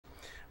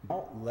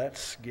Now,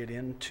 let's get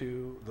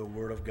into the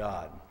Word of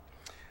God.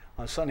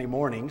 On Sunday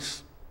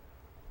mornings,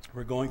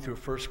 we're going through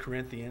 1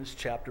 Corinthians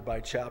chapter by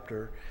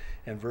chapter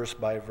and verse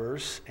by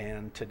verse,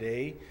 and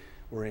today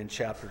we're in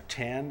chapter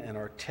 10, and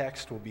our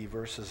text will be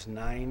verses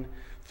 9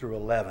 through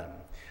 11.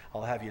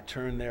 I'll have you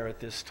turn there at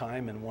this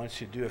time, and once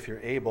you do, if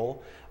you're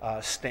able,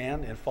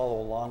 stand and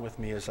follow along with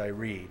me as I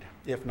read.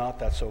 If not,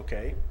 that's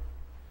okay.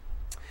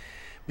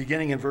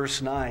 Beginning in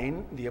verse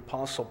 9, the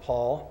Apostle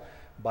Paul,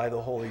 by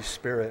the Holy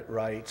Spirit,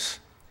 writes,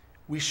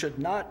 "We should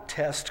not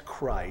test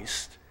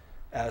Christ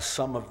as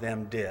some of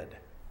them did,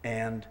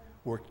 and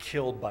were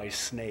killed by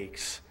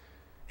snakes."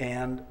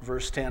 And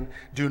verse 10,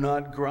 "Do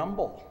not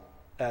grumble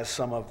as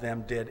some of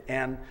them did,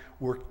 and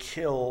were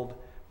killed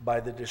by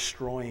the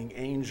destroying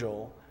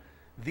angel.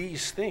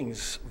 These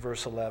things,"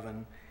 verse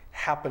 11,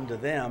 "happened to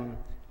them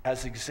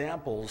as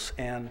examples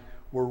and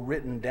were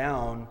written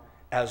down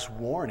as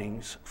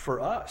warnings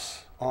for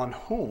us, on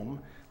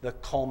whom the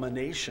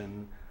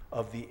culmination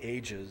of the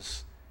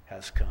ages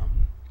has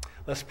come."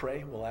 Let's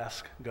pray. We'll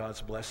ask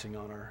God's blessing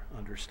on our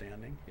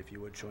understanding, if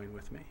you would join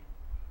with me.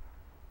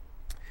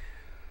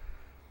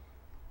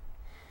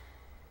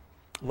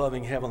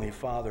 Loving Heavenly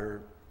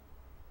Father,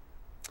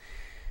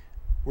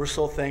 we're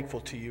so thankful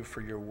to you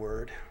for your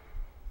word.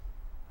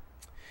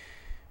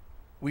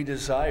 We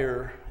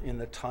desire, in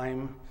the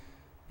time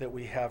that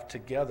we have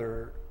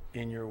together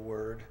in your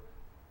word,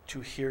 to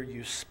hear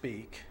you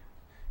speak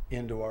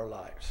into our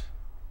lives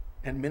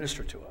and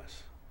minister to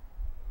us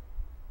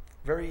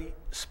very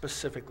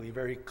specifically,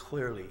 very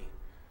clearly,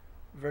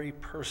 very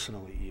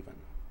personally even.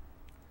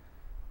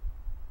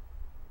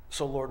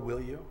 So Lord,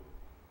 will you?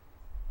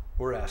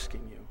 We're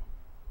asking you.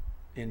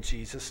 In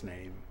Jesus'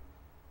 name,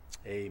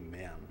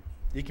 amen.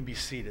 You can be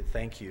seated.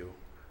 Thank you.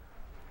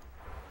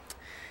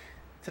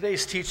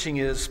 Today's teaching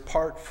is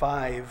part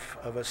 5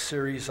 of a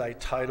series I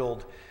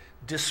titled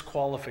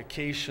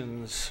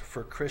Disqualifications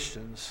for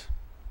Christians.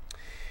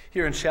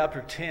 Here in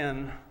chapter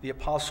 10, the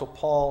Apostle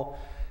Paul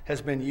has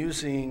been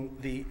using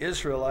the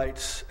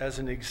Israelites as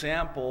an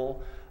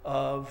example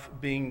of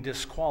being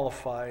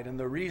disqualified. And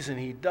the reason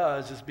he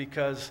does is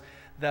because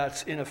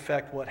that's in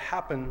effect what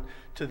happened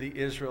to the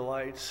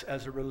Israelites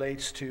as it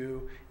relates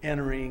to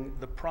entering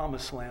the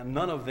promised land.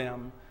 None of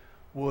them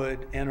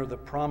would enter the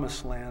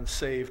promised land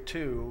save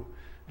two,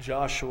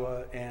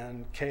 Joshua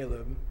and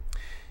Caleb.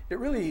 It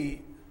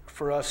really,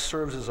 for us,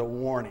 serves as a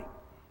warning.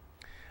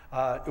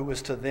 It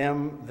was to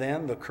them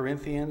then, the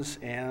Corinthians,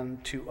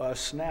 and to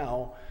us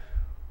now,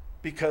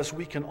 because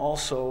we can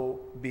also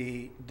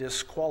be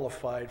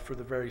disqualified for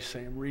the very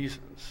same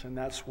reasons. And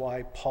that's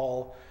why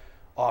Paul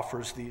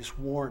offers these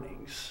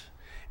warnings.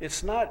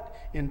 It's not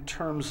in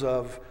terms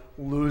of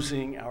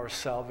losing our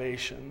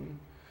salvation.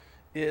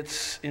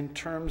 It's in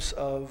terms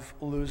of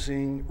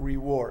losing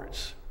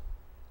rewards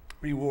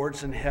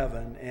in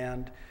heaven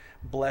and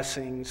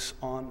blessings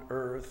on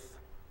earth.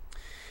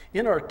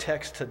 In our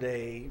text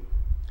today,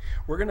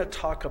 we're going to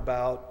talk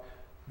about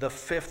the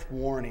fifth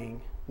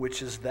warning,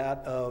 which is that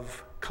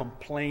of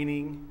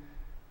complaining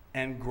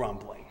and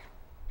grumbling.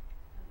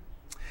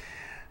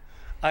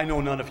 I know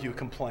none of you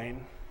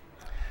complain,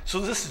 so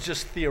this is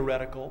just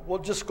theoretical. We'll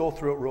just go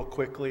through it real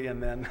quickly,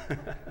 and then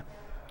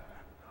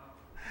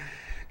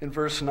in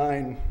verse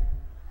 9,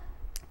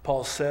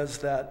 Paul says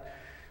that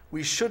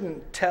we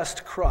shouldn't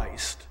test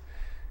Christ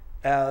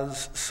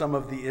as some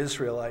of the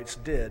Israelites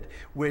did,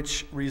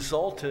 which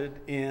resulted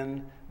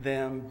in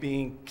them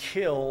being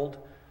killed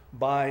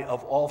by,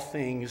 of all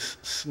things,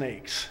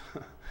 snakes.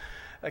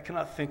 I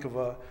cannot think of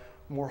a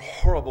more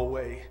horrible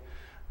way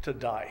to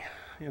die.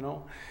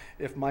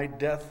 If my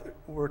death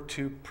were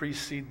to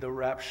precede the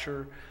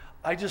rapture,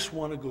 I just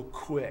want to go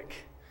quick.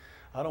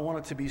 I don't want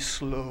it to be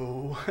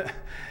slow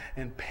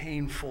and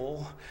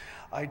painful.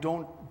 I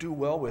don't do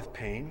well with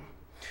pain.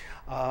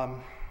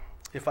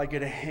 If I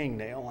get a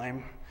hangnail,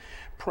 I'm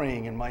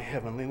praying in my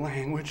heavenly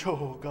language.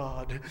 Oh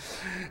God,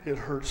 it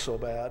hurts so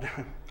bad.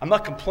 I'm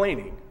not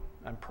complaining.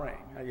 I'm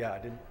praying.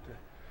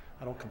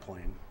 I don't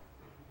complain.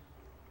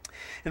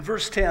 In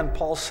verse 10,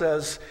 Paul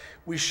says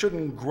we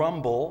shouldn't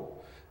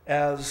grumble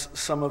as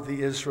some of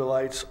the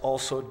Israelites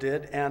also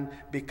did, and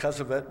because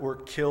of it were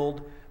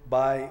killed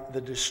by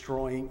the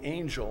destroying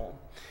angel.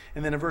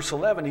 And then in verse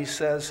 11, he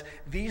says,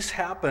 these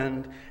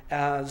happened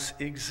as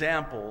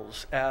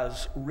examples,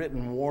 as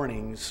written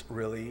warnings,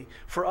 really,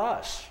 for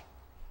us.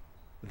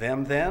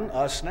 Them then,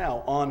 us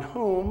now, on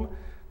whom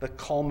the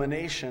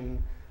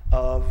culmination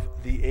of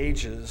the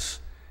ages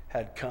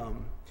had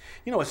come.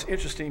 It's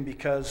interesting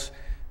because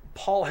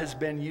Paul has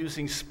been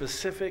using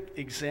specific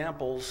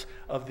examples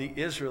of the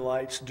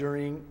Israelites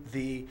during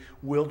the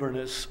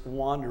wilderness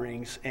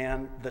wanderings,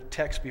 and the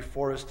text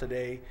before us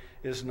today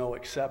is no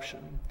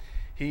exception.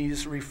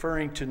 He's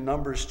referring to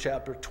Numbers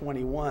chapter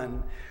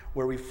 21,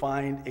 where we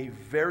find a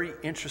very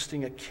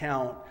interesting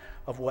account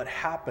of what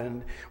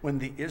happened when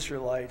the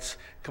Israelites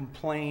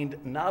complained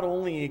not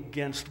only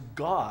against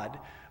God,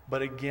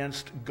 but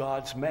against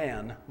God's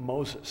man,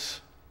 Moses.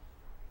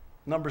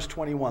 Numbers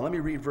 21, let me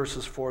read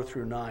verses 4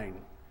 through 9.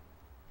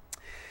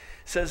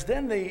 It says,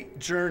 then they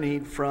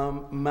journeyed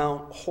from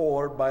Mount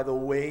Hor by the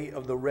way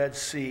of the Red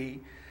Sea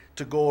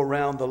to go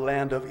around the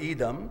land of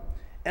Edom,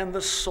 and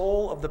the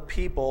soul of the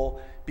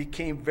people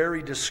became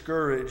very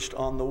discouraged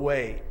on the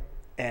way.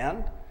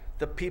 And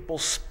the people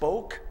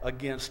spoke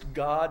against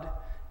God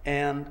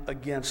and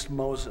against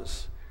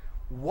Moses.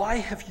 Why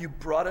have you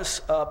brought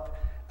us up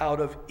out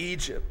of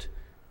Egypt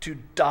to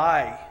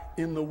die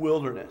in the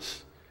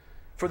wilderness?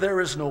 For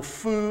there is no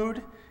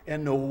food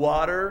and no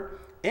water,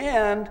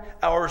 and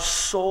our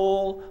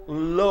soul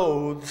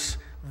loathes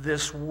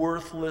this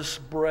worthless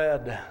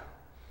bread.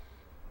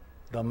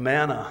 The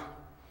manna,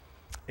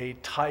 a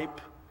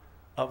type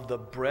of the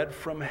bread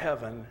from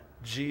heaven,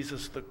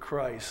 Jesus the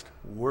Christ,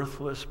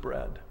 worthless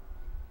bread.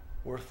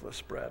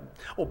 Worthless bread.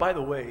 Oh, by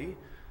the way,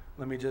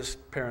 let me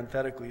just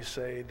parenthetically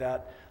say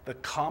that the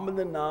common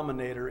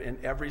denominator in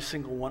every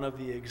single one of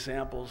the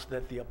examples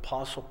that the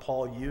Apostle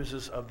Paul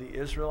uses of the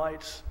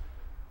Israelites,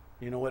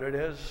 you know what it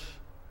is?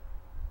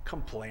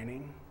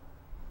 Complaining.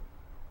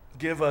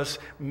 Give us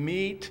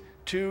meat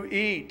to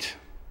eat.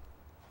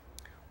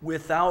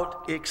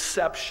 Without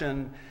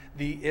exception,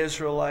 the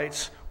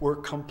Israelites were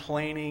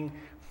complaining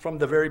from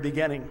the very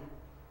beginning,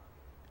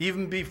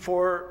 even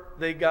before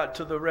they got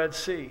to the Red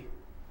Sea.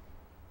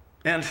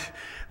 And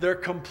they're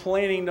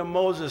complaining to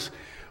Moses,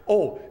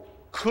 oh,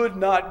 could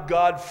not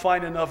God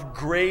find enough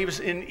graves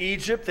in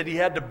Egypt that he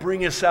had to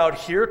bring us out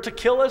here to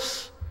kill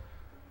us?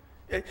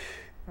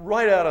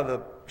 Right out of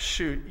the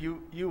chute,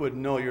 you would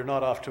know you're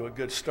not off to a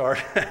good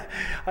start.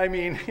 I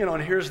mean,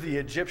 and here's the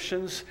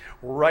Egyptians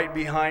right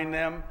behind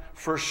them.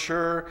 For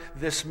sure,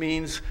 this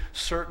means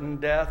certain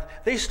death.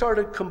 They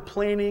started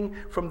complaining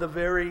from the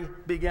very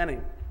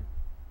beginning.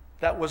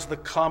 That was the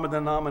common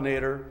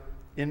denominator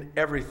in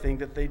everything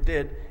that they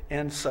did,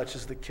 and such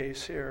is the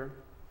case here.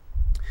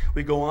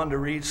 We go on to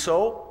read,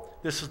 so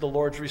this is the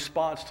Lord's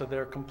response to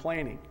their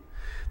complaining.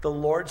 The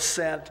Lord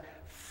sent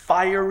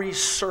fiery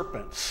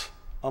serpents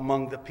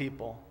among the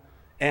people,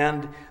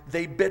 and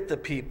they bit the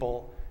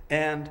people,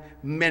 and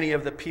many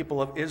of the people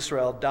of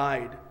Israel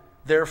died.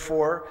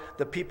 Therefore,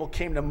 the people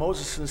came to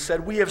Moses and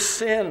said, we have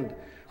sinned,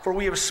 for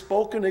we have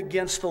spoken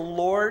against the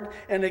Lord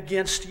and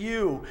against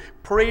you.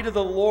 Pray to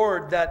the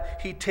Lord that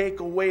he take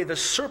away the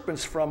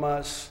serpents from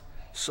us.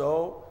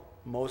 So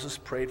Moses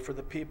prayed for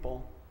the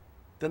people.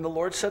 Then the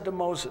Lord said to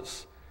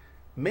Moses,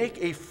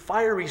 make a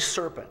fiery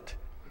serpent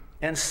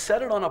and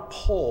set it on a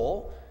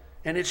pole,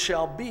 and it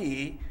shall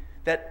be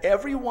that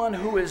everyone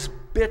who is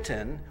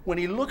bitten, when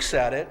he looks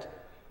at it,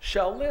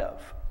 shall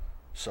live.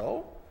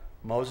 So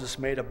Moses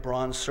made a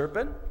bronze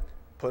serpent,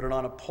 put it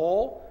on a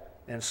pole,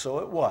 and so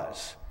it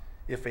was.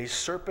 If a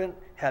serpent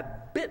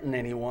had bitten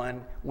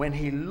anyone, when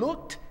he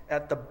looked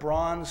at the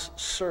bronze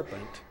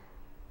serpent,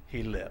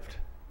 he lived.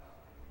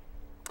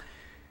 A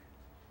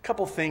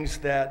couple things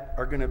that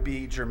are going to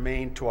be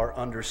germane to our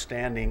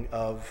understanding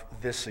of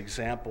this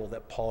example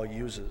that Paul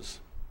uses.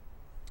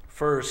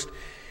 First,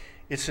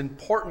 it's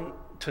important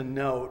to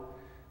note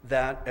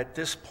that at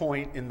this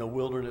point in the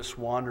wilderness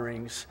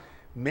wanderings,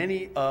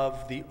 many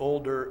of the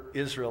older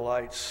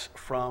Israelites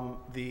from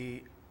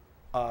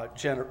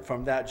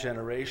that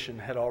generation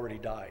had already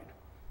died.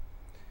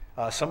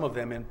 Some of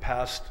them in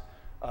past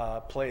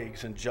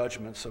plagues and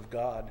judgments of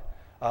God.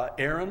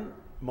 Aaron,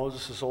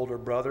 Moses' older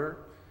brother,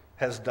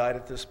 has died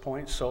at this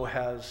point. So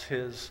has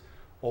his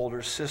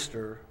older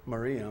sister,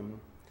 Miriam.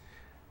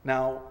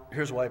 Now,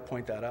 here's why I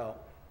point that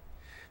out.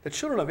 The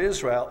children of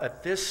Israel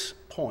at this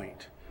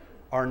point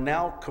are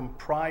now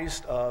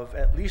comprised of,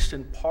 at least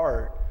in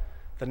part,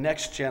 the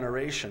next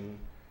generation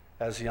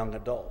as young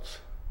adults.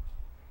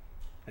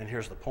 And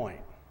here's the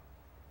point.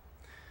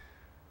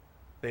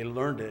 They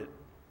learned it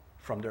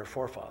from their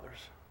forefathers.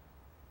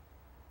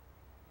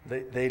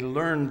 They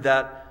learned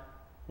that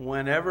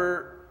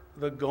whenever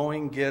the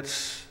going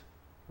gets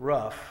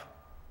rough,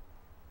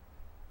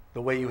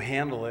 the way you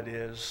handle it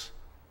is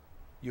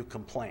you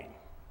complain.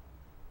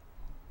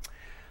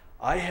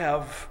 I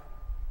have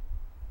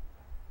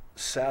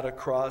sat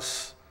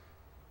across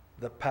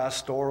the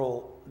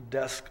pastoral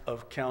desk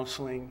of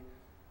counseling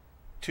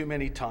too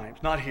many times.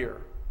 Not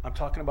here. I'm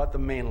talking about the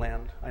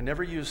mainland. I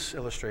never use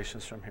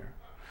illustrations from here.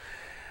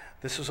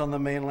 This was on the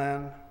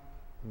mainland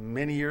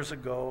many years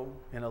ago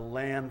in a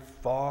land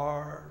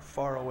far,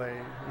 far away.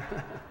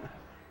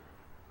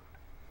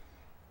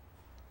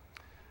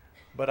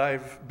 But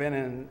I've been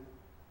in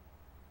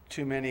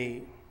too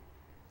many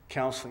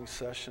counseling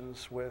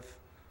sessions with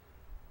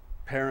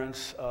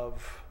parents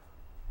of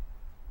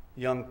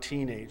young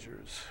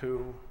teenagers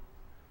who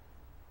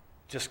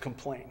just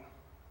complain.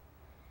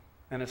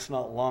 And it's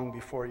not long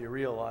before you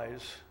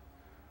realize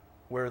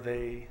where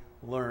they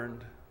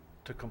learned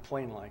to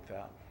complain like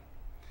that.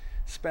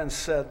 It's been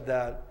said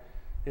that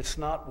it's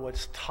not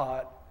what's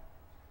taught,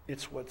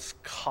 it's what's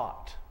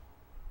caught.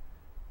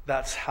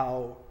 That's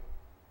how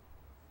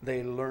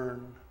they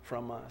learn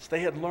from us. They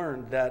had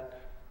learned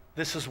that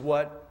this is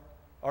what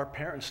our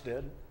parents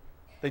did.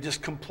 They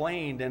just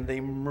complained and they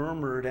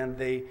murmured and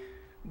they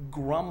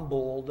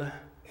grumbled.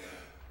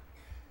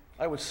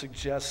 I would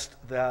suggest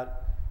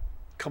that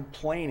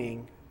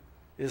complaining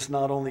is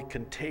not only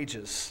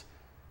contagious,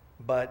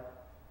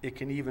 but it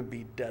can even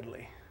be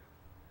deadly.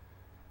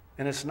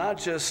 And it's not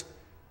just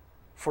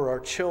for our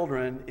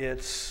children,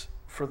 it's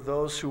for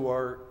those who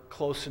are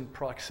close in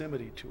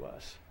proximity to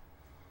us.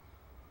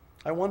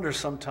 I wonder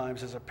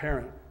sometimes as a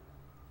parent,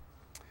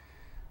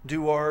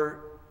 do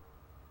our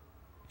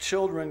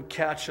children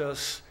catch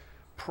us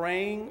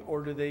praying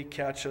or do they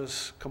catch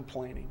us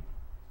complaining?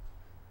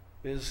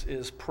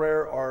 Is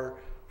prayer our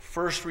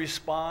first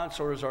response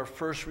or is our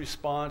first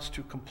response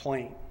to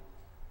complain?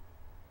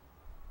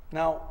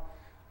 Now,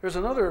 there's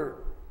another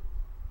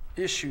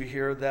issue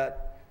here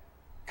that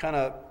kind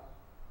of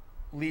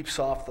leaps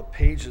off the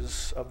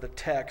pages of the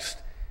text,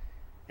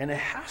 and it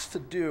has to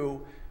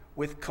do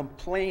with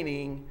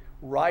complaining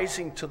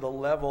rising to the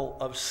level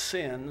of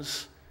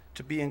sins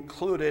to be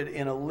included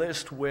in a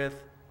list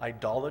with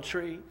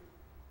idolatry,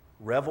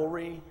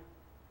 revelry,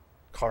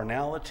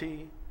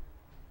 carnality,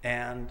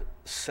 and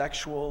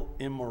sexual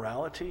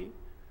immorality.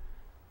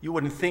 You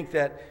wouldn't think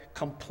that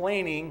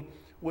complaining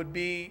would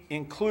be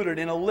included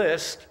in a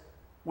list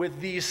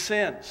with these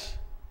sins,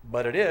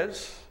 but it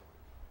is.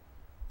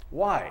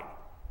 Why?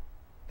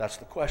 That's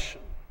the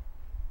question.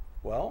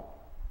 Well,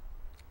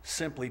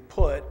 simply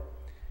put,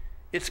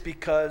 it's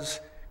because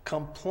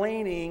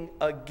complaining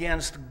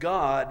against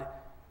God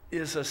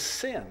is a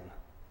sin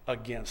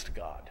against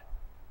God.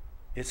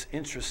 It's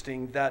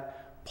interesting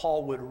that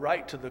Paul would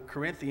write to the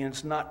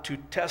Corinthians not to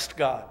test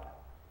God.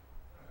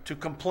 To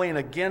complain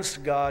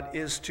against God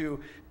is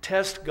to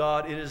test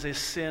God. It is a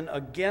sin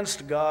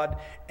against God,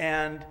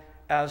 and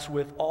as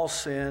with all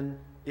sin,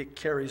 it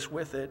carries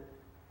with it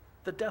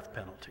the death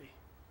penalty.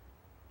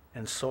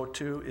 And so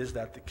too is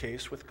that the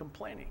case with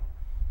complaining.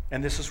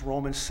 And this is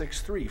Romans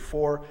 6:3.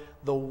 For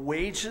the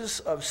wages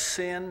of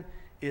sin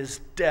is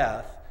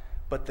death,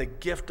 but the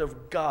gift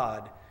of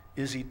God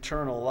is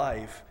eternal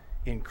life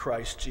in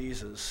Christ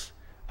Jesus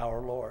our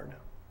Lord.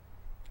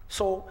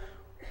 So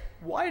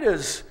why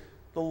does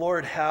the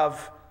Lord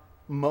have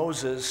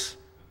Moses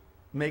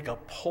make a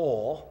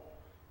pole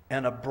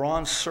and a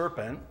bronze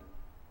serpent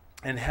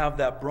and have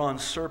that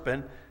bronze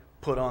serpent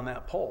put on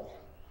that pole?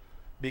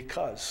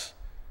 Because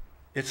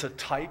it's a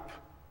type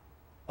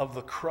of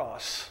the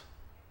cross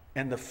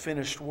and the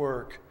finished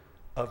work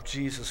of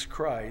Jesus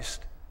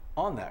Christ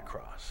on that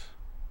cross.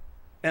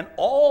 And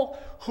all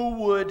who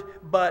would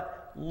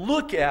but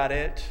look at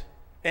it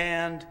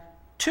and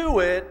to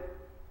it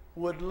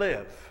would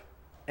live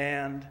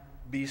and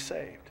be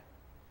saved.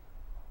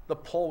 The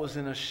pole was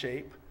in a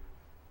shape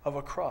of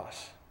a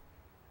cross,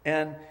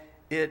 and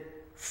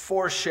it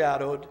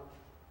foreshadowed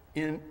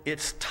in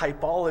its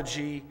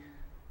typology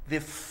the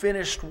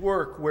finished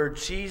work where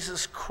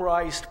Jesus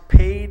Christ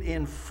paid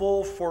in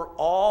full for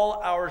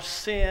all our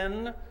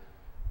sin,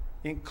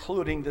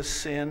 including the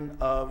sin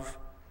of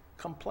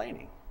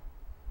complaining.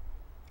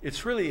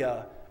 It's really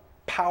a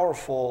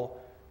powerful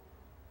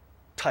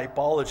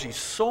typology,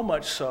 so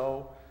much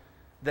so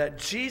that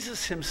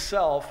Jesus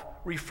himself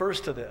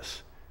refers to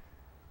this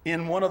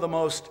in one of the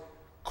most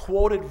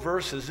quoted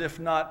verses, if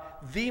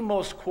not the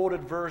most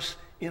quoted verse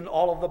in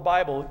all of the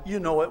Bible. You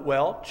know it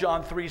well,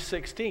 John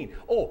 3:16.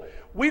 Oh,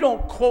 we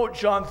don't quote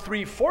John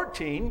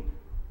 3:14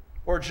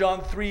 or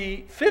John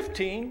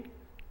 3:15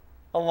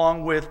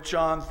 along with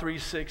John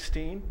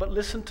 3:16, but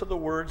listen to the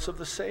words of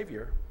the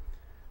Savior.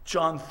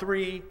 John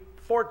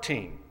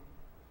 3:14.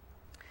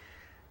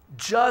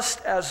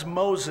 Just as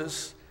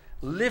Moses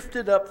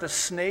lifted up the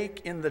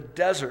snake in the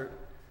desert,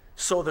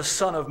 so the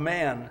Son of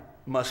Man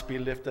must be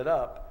lifted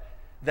up,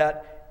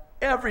 that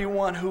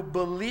everyone who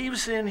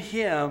believes in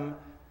him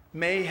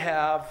may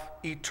have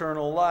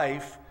eternal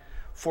life.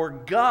 For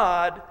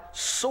God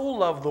so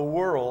loved the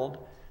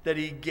world that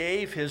he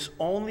gave his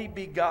only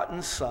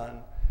begotten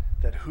Son,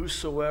 that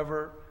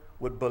whosoever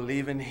would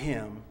believe in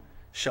him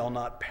shall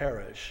not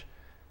perish,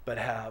 but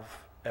have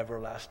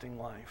everlasting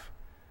life.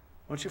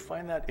 Don't you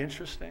find that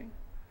interesting?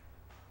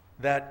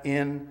 That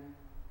in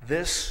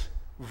this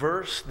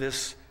verse,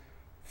 this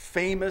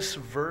famous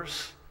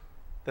verse,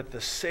 that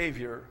the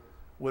Savior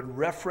would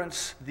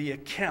reference the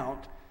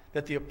account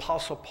that the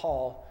Apostle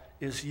Paul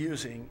is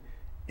using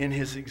in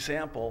his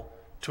example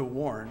to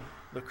warn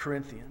the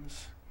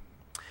Corinthians.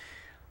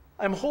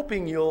 I'm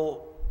hoping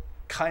you'll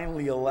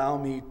kindly allow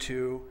me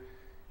to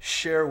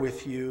share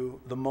with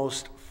you the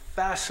most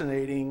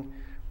fascinating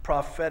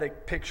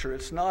prophetic picture.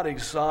 It's not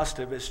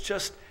exhaustive, it's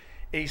just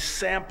a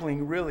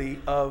sampling really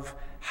of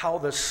how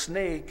the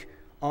snake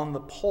on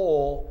the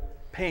pole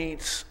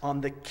paints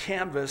on the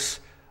canvas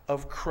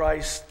of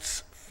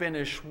Christ's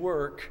finished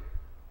work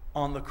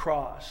on the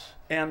cross.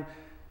 And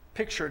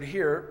pictured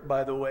here,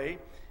 by the way,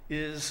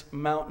 is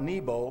Mount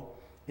Nebo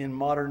in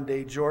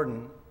modern-day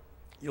Jordan.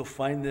 You'll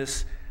find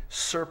this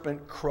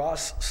serpent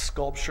cross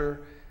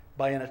sculpture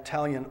by an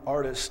Italian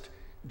artist,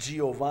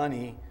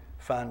 Giovanni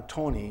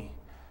Fantoni.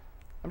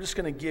 I'm just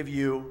going to give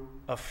you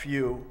a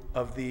few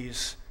of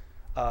these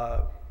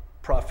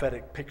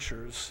prophetic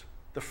pictures.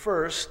 The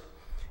first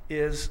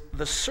is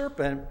the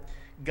serpent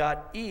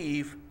got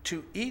Eve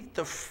to eat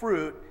the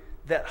fruit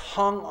that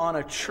hung on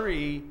a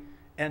tree,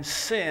 and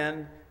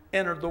sin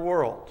entered the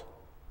world.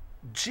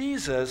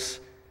 Jesus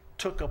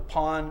took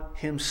upon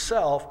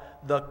himself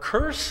the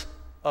curse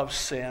of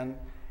sin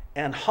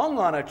and hung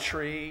on a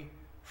tree,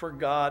 for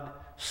God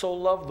so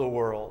loved the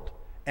world.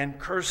 And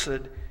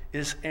cursed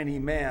is any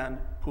man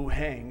who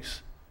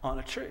hangs on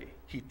a tree.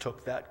 He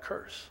took that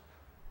curse.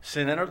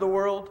 Sin entered the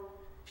world.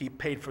 He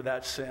paid for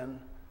that sin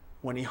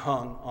when he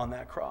hung on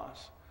that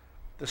cross.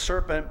 The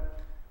serpent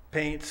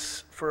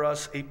paints for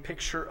us a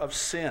picture of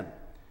sin.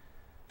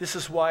 This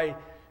is why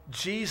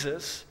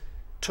Jesus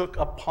took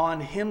upon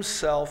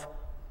himself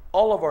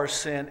all of our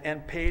sin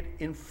and paid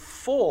in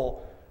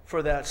full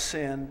for that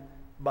sin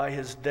by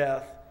his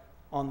death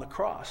on the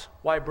cross.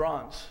 Why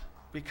bronze?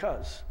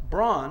 Because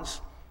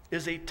bronze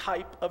is a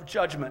type of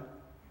judgment.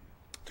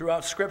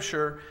 Throughout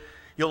Scripture,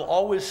 you'll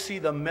always see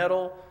the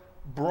metal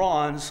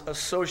bronze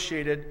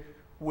associated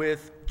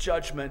with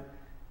judgment,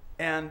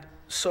 and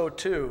so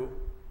too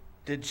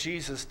did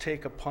Jesus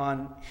take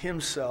upon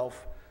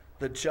himself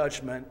the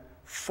judgment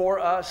for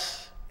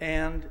us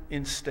and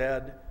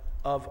instead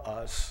of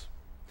us.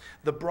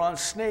 The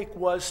bronze snake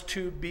was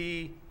to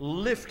be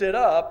lifted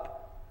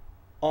up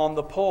on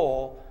the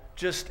pole,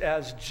 just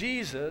as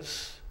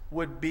Jesus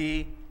would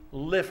be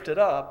lifted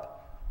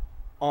up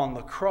on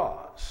the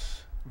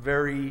cross.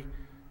 Very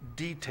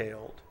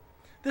detailed.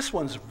 This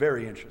one's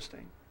very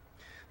interesting.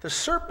 The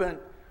serpent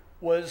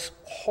was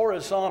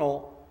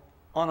horizontal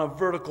on a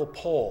vertical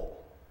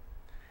pole.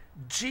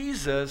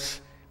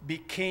 Jesus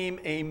became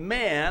a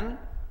man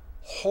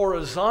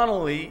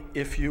horizontally,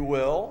 if you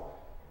will,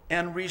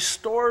 and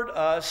restored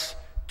us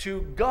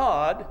to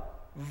God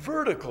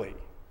vertically.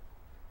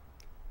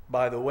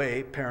 By the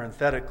way,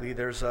 parenthetically,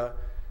 there's a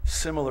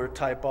similar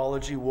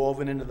typology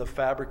woven into the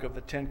fabric of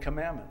the Ten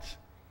Commandments.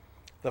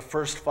 The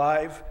first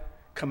 5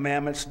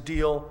 commandments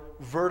deal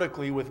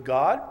vertically with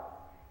God,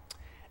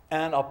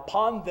 and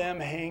upon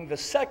them hang the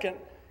second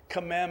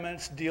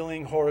commandments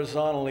dealing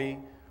horizontally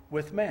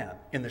with man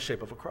in the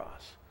shape of a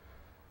cross.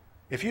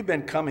 If you've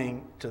been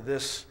coming to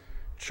this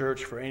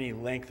church for any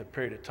length of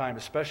period of time,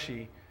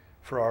 especially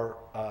for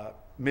our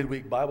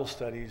midweek Bible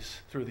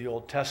studies through the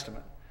Old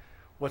Testament,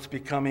 what's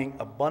becoming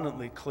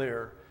abundantly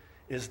clear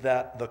is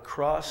that the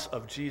cross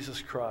of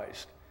Jesus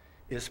Christ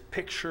is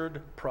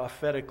pictured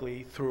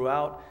prophetically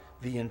throughout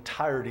the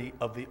entirety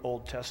of the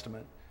Old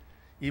Testament.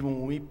 Even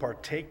when we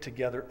partake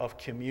together of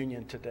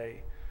communion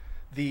today,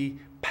 the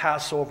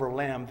Passover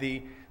lamb,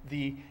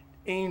 the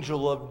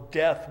angel of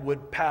death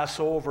would pass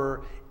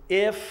over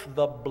if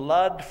the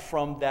blood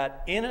from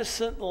that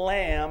innocent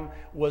lamb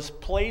was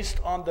placed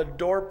on the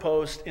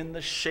doorpost in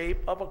the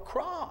shape of a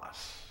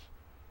cross.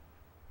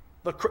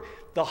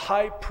 The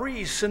high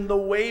priests and the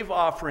wave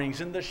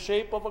offerings in the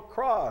shape of a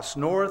cross,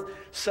 north,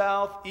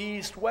 south,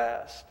 east,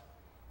 west.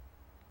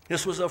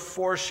 This was a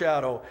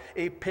foreshadow,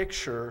 a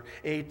picture,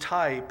 a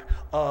type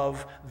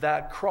of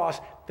that cross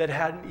that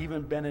hadn't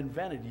even been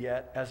invented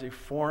yet as a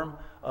form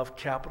of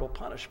capital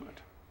punishment.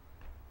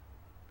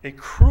 A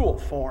cruel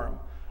form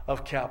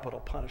of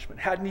capital punishment.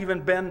 Hadn't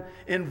even been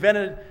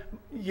invented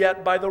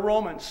yet by the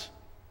Romans.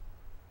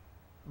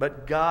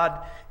 But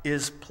God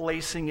is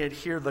placing it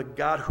here, the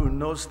God who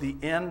knows the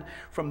end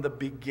from the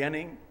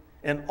beginning,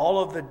 and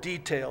all of the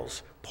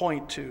details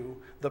point to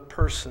the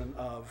person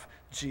of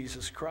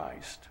Jesus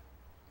Christ.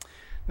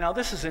 Now,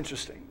 this is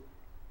interesting.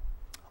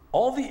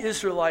 All the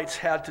Israelites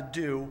had to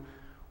do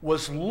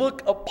was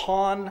look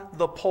upon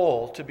the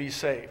pole to be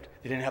saved.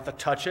 They didn't have to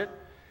touch it.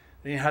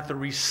 They didn't have to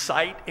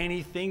recite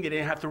anything. They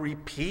didn't have to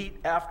repeat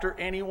after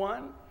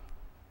anyone.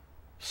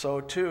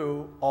 So,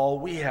 too, all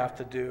we have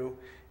to do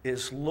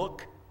is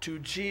look to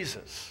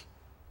Jesus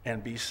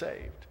and be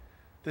saved.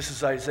 This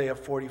is Isaiah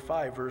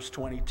 45, verse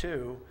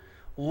 22.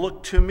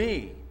 Look to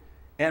me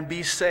and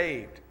be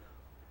saved,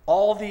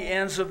 all the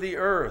ends of the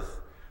earth,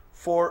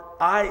 for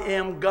I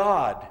am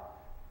God,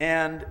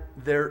 and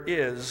there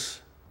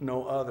is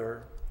no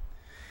other.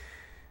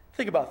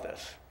 Think about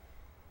this.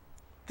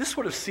 This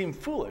would have seemed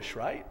foolish,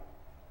 right?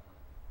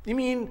 You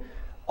mean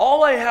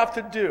all I have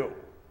to do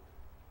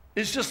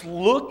is just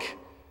look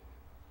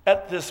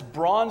at this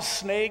bronze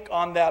snake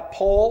on that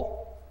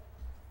pole?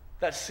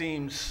 That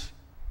seems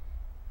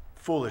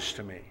foolish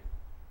to me.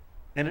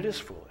 And it is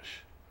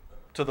foolish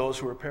to those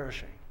who are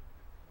perishing.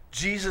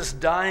 Jesus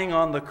dying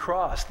on the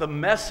cross, the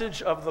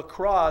message of the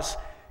cross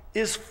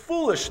is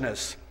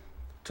foolishness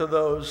to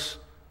those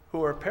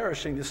who are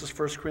perishing. This is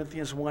 1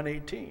 Corinthians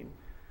 1:18.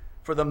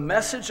 For the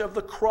message of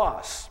the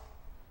cross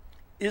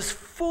is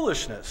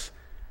foolishness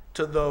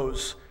to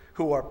those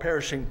who are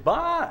perishing.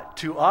 But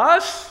to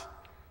us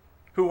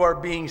who are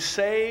being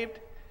saved,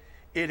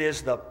 it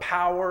is the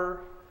power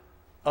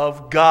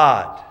of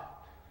God.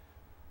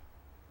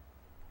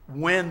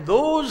 When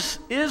those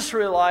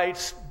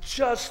Israelites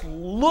just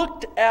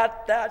looked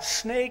at that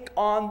snake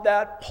on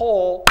that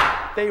pole,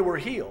 they were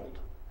healed.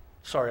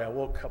 Sorry, I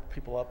woke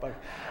people up.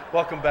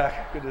 Welcome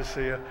back. Good to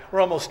see you.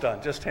 We're almost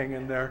done. Just hang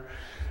in there.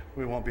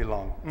 We won't be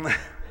long.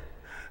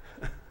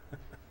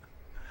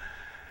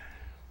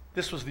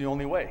 This was the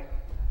only way.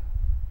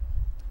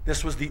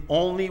 This was the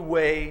only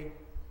way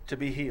to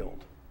be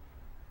healed.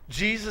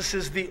 Jesus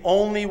is the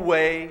only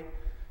way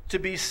to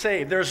be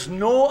saved. There's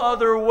no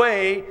other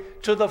way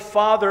to the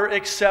Father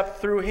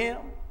except through him.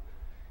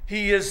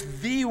 He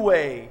is the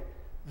way,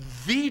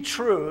 the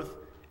truth,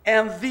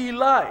 and the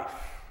life.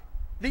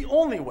 The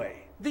only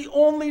way, the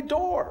only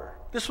door.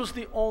 This was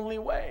the only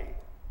way.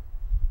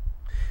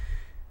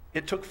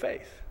 It took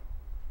faith.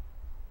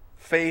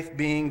 Faith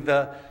being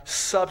the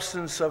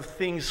substance of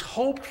things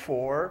hoped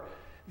for,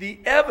 the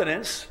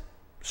evidence,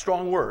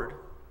 strong word,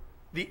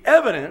 the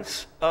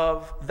evidence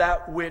of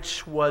that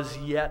which was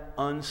yet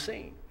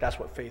unseen. That's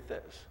what faith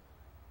is.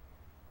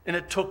 And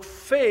it took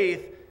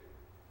faith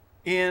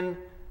in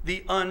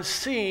the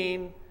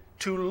unseen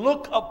to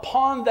look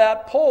upon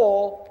that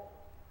pole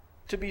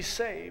to be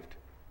saved.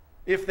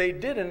 If they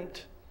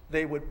didn't,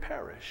 they would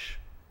perish.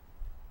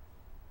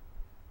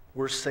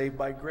 We're saved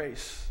by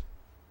grace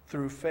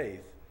through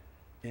faith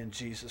in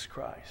Jesus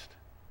Christ.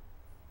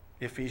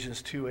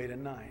 Ephesians 2:8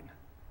 and 9.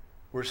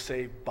 We're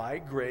saved by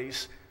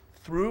grace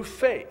through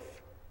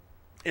faith.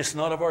 It's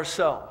not of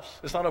ourselves.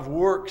 It's not of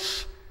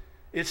works.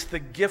 It's the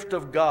gift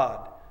of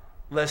God,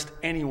 lest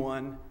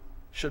anyone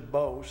should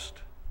boast.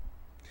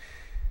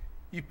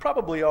 You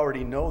probably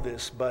already know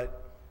this,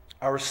 but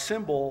our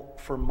symbol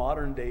for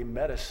modern day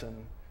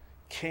medicine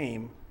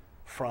came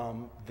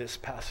from this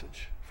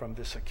passage, from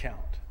this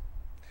account.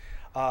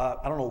 I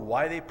don't know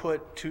why they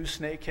put two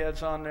snake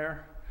heads on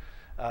there.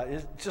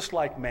 It's just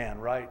like man,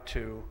 right?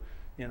 To,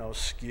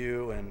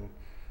 skew and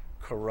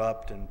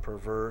corrupt and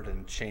pervert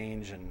and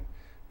change.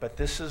 But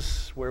this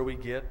is where we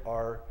get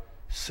our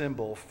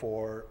symbol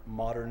for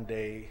modern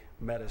day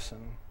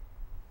medicine.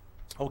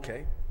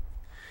 Okay.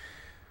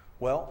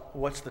 Well,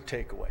 what's the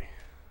takeaway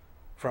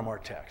from our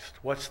text?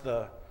 What's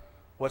the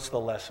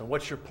lesson?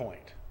 What's your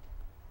point?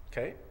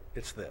 Okay,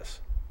 it's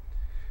this.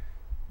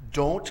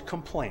 Don't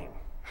complain,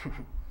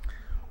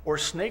 or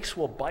snakes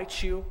will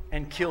bite you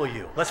and kill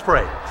you. Let's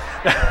pray.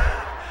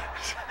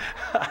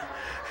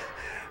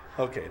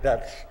 Okay,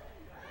 that's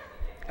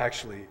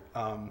actually,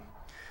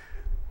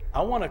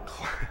 I want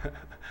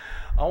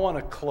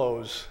to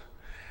close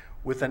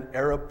with an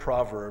Arab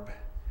proverb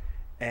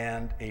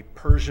and a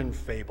Persian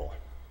fable.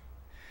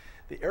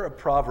 The Arab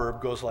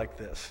proverb goes like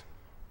this: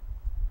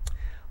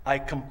 I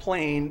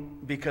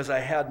complained because I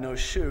had no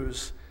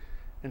shoes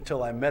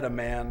until I met a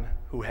man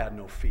who had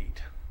no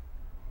feet.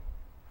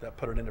 That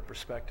put it into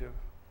perspective.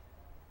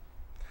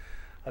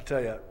 I'll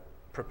tell you,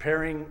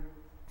 preparing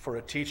for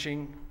a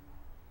teaching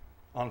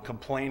on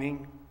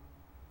complaining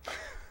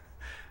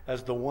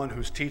as the one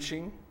who's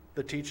teaching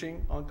the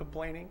teaching on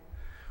complaining,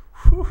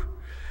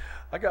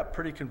 I got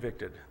pretty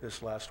convicted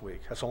this last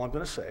week. That's all I'm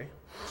going to say.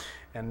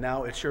 And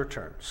now it's your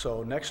turn.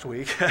 So next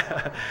week,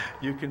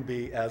 you can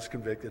be as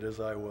convicted as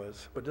I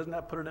was. But doesn't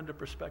that put it into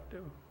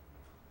perspective?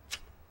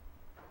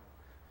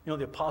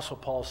 The Apostle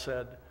Paul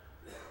said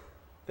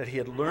that he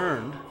had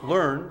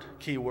learned,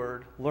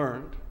 keyword,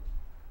 learned,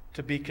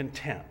 to be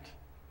content,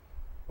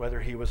 whether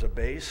he was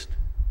abased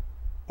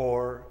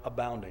or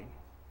abounding.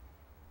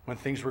 When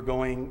things were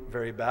going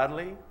very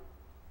badly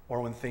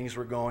or when things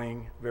were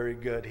going very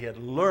good, he had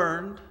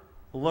learned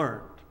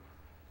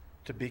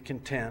to be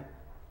content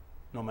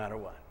no matter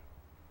what.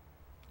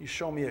 You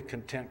show me a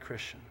content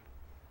Christian,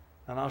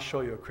 and I'll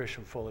show you a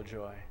Christian full of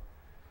joy.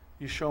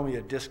 You show me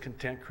a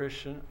discontent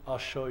Christian, I'll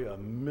show you a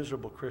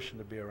miserable Christian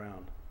to be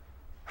around.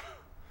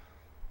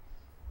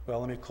 Well,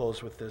 let me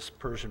close with this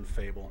Persian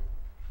fable.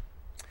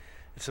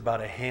 It's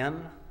about a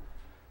hen,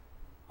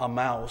 a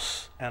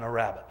mouse, and a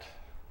rabbit.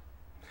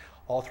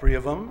 All three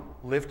of them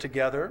lived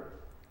together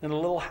in a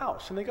little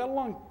house, and they got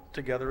along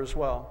together as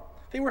well.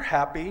 They were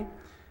happy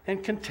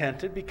and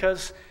contented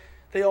because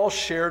they all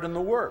shared in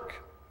the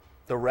work.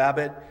 The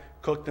rabbit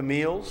cooked the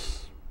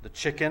meals, the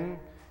chicken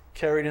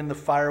carried in the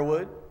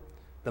firewood,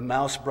 the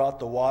mouse brought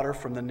the water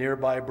from the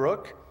nearby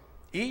brook.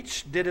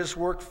 Each did his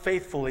work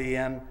faithfully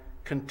and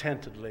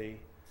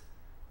contentedly.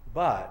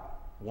 But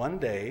one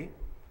day,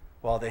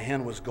 while the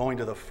hen was going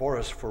to the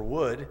forest for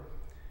wood,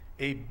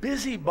 a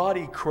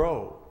busybody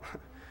crow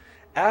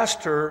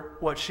asked her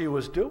what she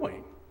was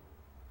doing.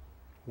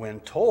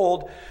 When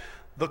told,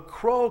 the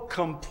crow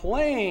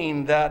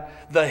complained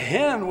that the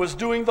hen was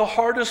doing the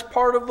hardest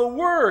part of the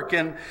work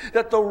and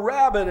that the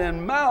rabbit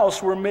and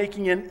mouse were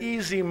making an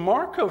easy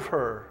mark of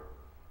her.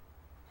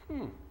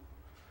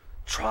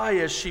 Try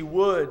as she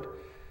would,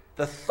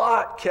 the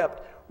thought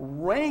kept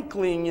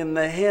rankling in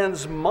the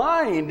hen's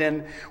mind,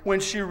 and when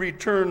she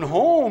returned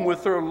home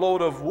with her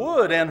load of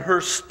wood and her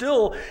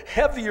still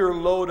heavier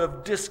load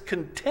of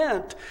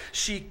discontent,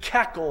 she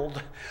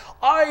cackled,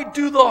 "I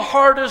do the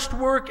hardest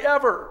work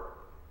ever.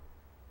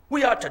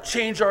 We ought to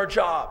change our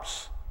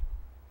jobs."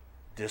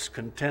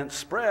 Discontent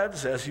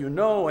spreads, as you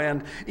know,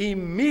 and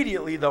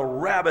immediately the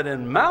rabbit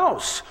and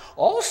mouse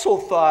also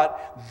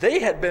thought they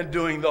had been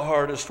doing the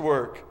hardest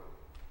work.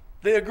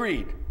 They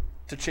agreed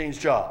to change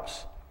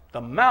jobs.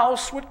 The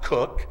mouse would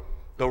cook,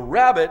 the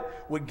rabbit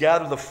would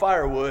gather the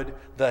firewood,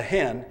 the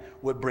hen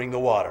would bring the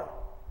water.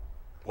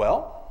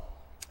 Well,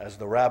 as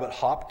the rabbit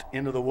hopped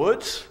into the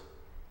woods,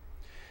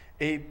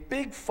 a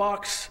big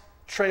fox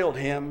trailed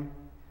him,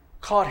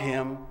 caught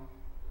him,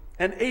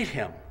 and ate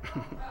him.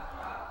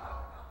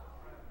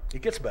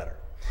 It gets better.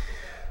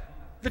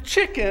 The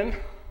chicken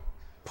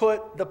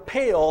put the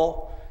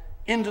pail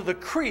into the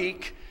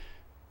creek,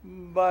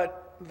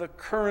 but the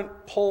current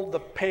pulled the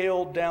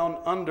pail down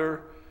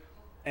under,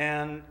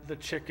 and the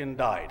chicken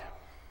died.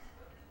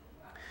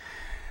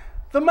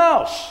 The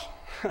mouse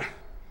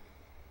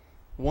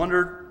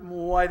wondered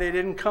why they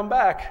didn't come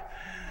back,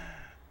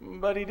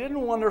 but he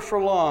didn't wonder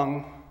for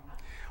long.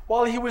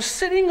 While he was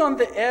sitting on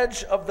the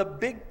edge of the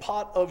big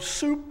pot of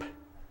soup,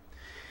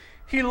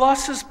 he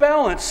lost his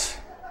balance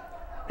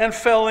and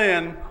fell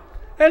in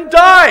and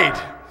died.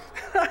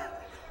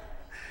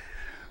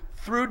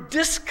 Through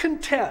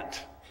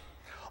discontent,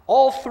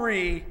 all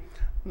three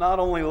not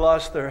only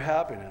lost their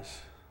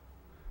happiness,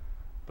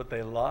 but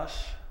they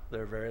lost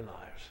their very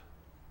lives.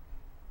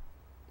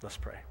 Let's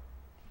pray.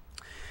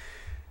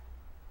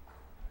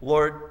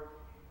 Lord,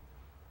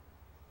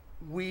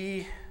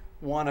 we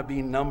want to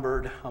be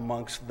numbered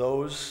amongst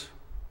those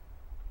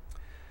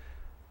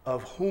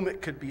of whom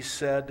it could be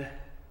said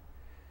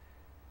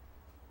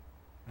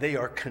they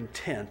are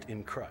content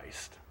in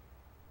Christ.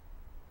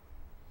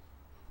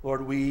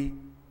 Lord, we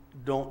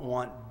don't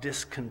want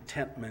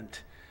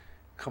discontentment,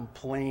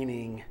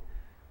 complaining,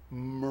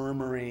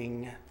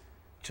 murmuring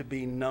to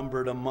be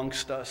numbered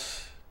amongst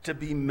us, to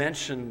be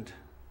mentioned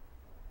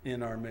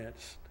in our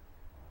midst.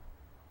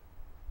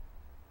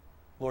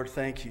 Lord,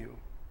 thank you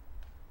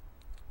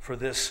for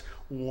this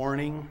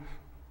warning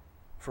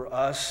for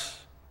us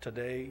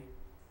today.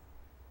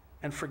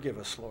 And forgive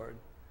us, Lord,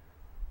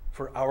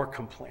 for our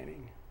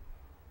complaining,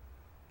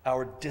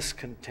 our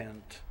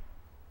discontent,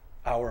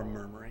 our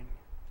murmuring.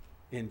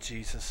 In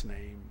Jesus'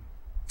 name,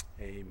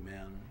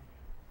 amen.